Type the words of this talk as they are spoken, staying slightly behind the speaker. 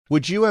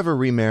Would you ever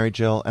remarry,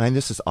 Jill? And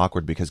this is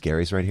awkward because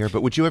Gary's right here,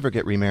 but would you ever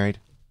get remarried?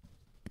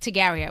 To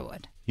Gary, I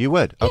would. You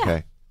would? Yeah.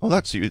 Okay. Well,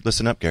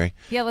 listen up, Gary.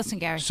 Yeah, listen,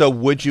 Gary. So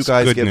would you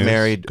guys get news.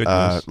 married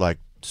News. like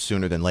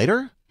sooner than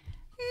later?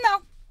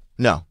 No.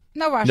 No.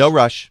 No rush. No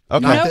rush.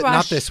 Okay. No rush.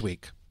 Not this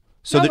week.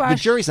 So No the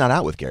rush. jury's not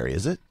out with Gary,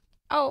 is it?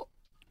 Oh,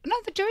 no,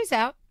 the jury's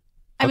out.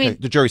 I Okay, mean,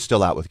 the jury's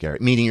still out with Gary,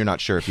 meaning you're not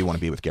sure if you want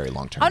to be with Gary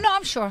long term. oh, no,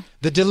 I'm sure.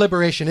 The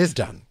deliberation is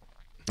done.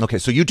 Okay,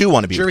 so you do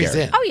want to be Jury's with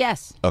Gary. in. Oh,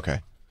 yes,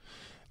 Okay.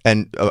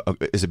 And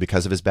is it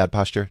because of his bad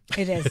posture?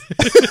 it is.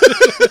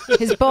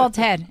 His bald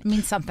head. It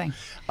means something.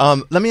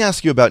 Let me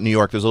ask you about New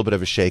York. There's a little bit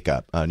of a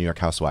shakeup, New York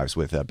Housewives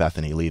with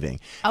Bethenny leaving.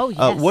 Oh,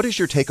 yes. What is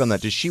your take on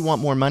that? Does she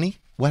want more money?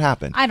 What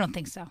happened? I don't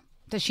think so.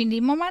 Does she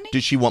need more money?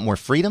 Does she want more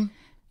freedom?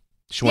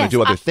 Does she want Yes, to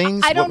do other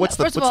things? I don't What's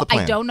know. the First of all,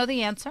 plan? I don't know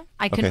the answer.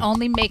 I can Okay.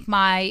 only make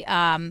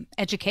my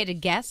educated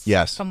guess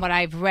Yes. from what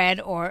I've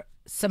read or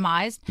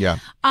surmised. Yeah.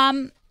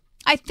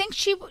 I think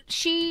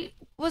she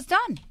was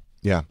done.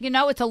 Yeah. You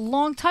know, it's a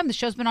long time. The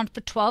show's been on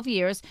for 12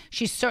 years.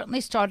 She's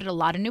certainly started a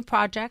lot of new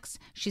projects.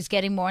 She's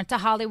getting more into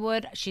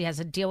Hollywood. She has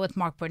a deal with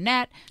Mark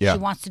Burnett. Yeah. She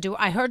wants to do,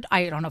 I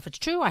don't know if it's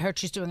true. I heard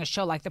she's doing a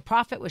show like The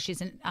Prophet where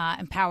she's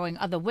empowering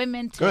other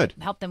women to Good.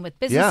 help them with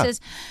businesses.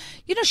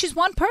 You know, she's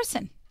one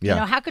person. Yeah. You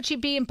know, how could she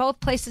be in both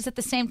places at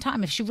the same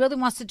time? If she really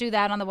wants to do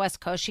that on the West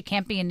Coast, she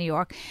can't be in New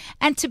York.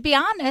 And to be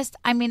honest,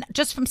 I mean,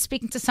 just from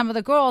speaking to some of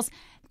the girls,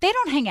 they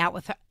don't hang out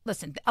with her.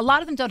 Listen, a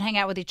lot of them don't hang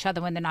out with each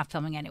other when they're not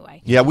filming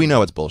anyway. Yeah, we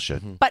know it's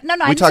bullshit. But no,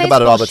 We I didn't talk say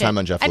about it's it all the bullshit. time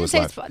on Jeff I didn't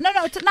Lewis say Live. no,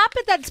 it's not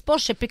that it's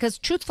bullshit because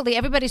truthfully,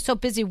 everybody's so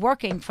busy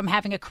working from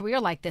having a career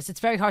like this. It's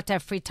very hard to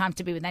have free time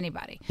to be with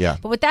anybody. Yeah.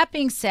 But with that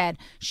being said,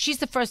 she's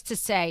the first to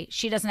say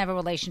she doesn't have a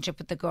relationship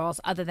with the girls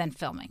other than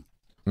filming.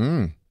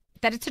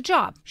 That it's a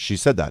job. She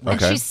said that. And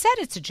Okay. she said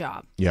it's a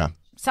job. Yeah.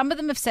 Some of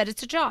them have said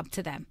it's a job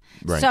to them.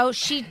 Right. So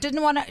she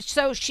didn't want to.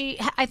 So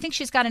I think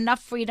she's got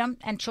enough freedom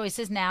and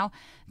choices now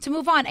to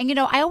move on. And, you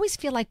know, I always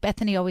feel like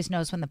Bethenny always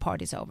knows when the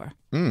party's over.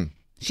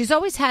 She's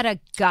always had a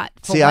gut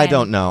for See, I when-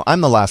 don't know.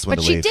 I'm the last one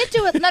But to she leave. did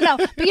do it. No.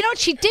 But you know what?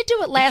 She did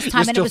do it last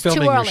time, and still it was too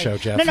filming your early. show,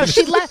 Jeff. No.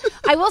 She left.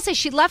 I will say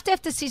she left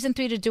after season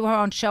 3 to do her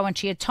own show, and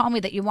she had told me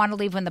that you want to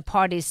leave when the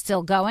party's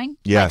still going.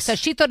 Yes. So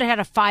she thought it had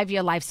a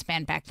 5-year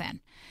lifespan back then,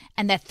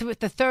 and that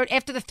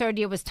after the third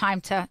year was time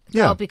to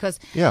Yeah. go because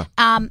Yeah.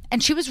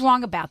 and she was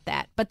wrong about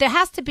that. But there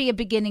has to be a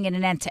beginning and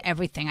an end to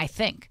everything, I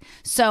think.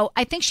 So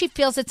I think she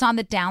feels it's on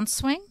the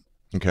downswing.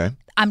 Okay.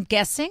 I'm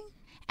guessing,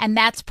 and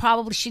that's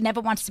probably she never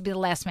wants to be the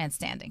last man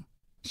standing.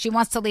 She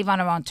wants to leave on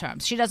her own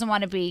terms. She doesn't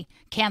want to be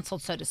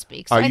canceled, so to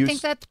speak. So Are I you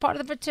think that's part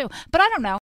of it too. But I don't know.